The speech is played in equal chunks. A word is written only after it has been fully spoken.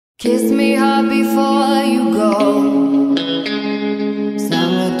Kiss me hard before you go.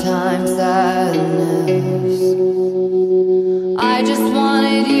 Summertime sadness. I just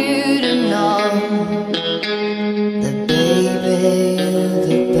wanted you to know that baby, you're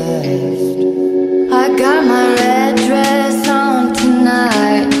the best. I got my red dress on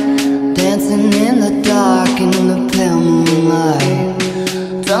tonight, dancing in the dark in the pale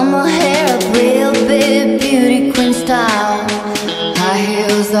moonlight. Done my hair up real big, beauty queen style. High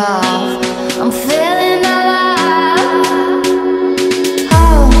heels off, I'm feeling alive.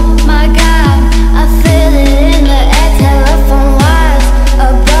 Oh my God, I feel it in the air, telephone wires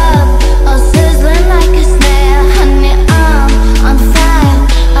above, all sizzling like a snare. Honey, I'm on fire,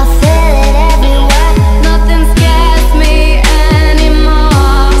 I feel it everywhere. Nothing scares me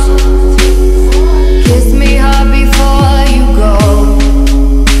anymore. Kiss me hard before you go.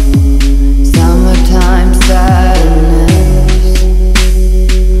 Summertime sadness.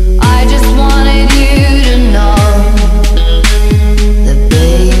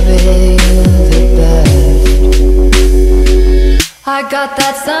 I got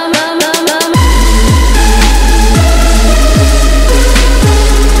that summer.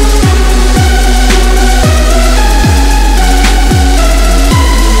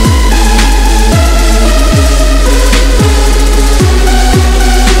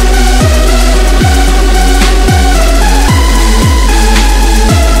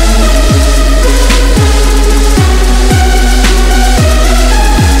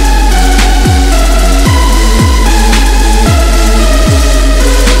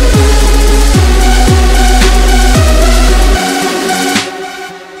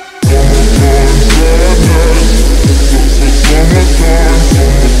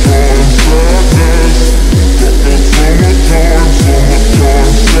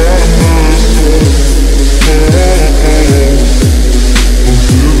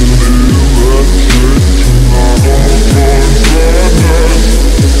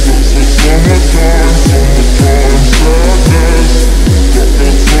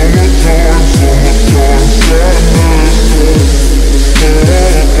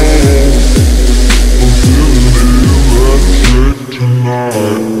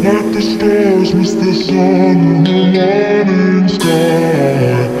 Like the stars miss the sun in the morning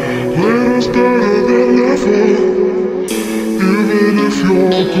sky. Later's better than ever. Even if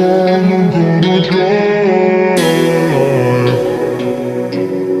you're gone, I'm gonna drive.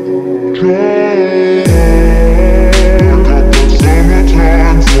 I got that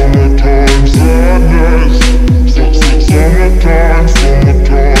summertime sadness. Summertime sadness.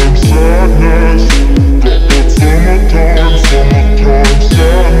 Got that summertime sadness.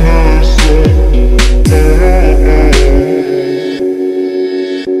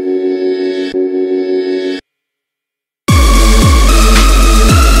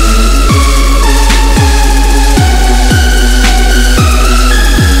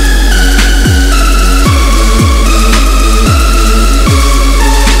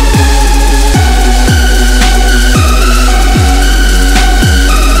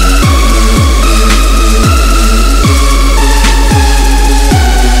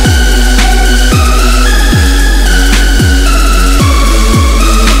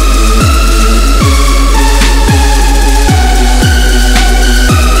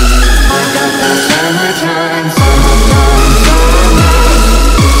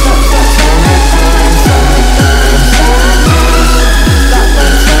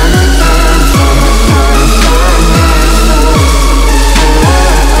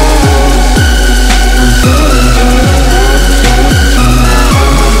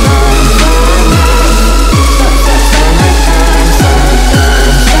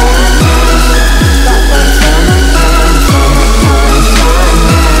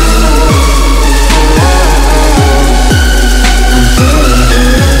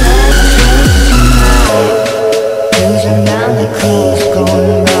 Losing down the coast,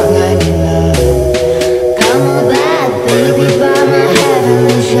 going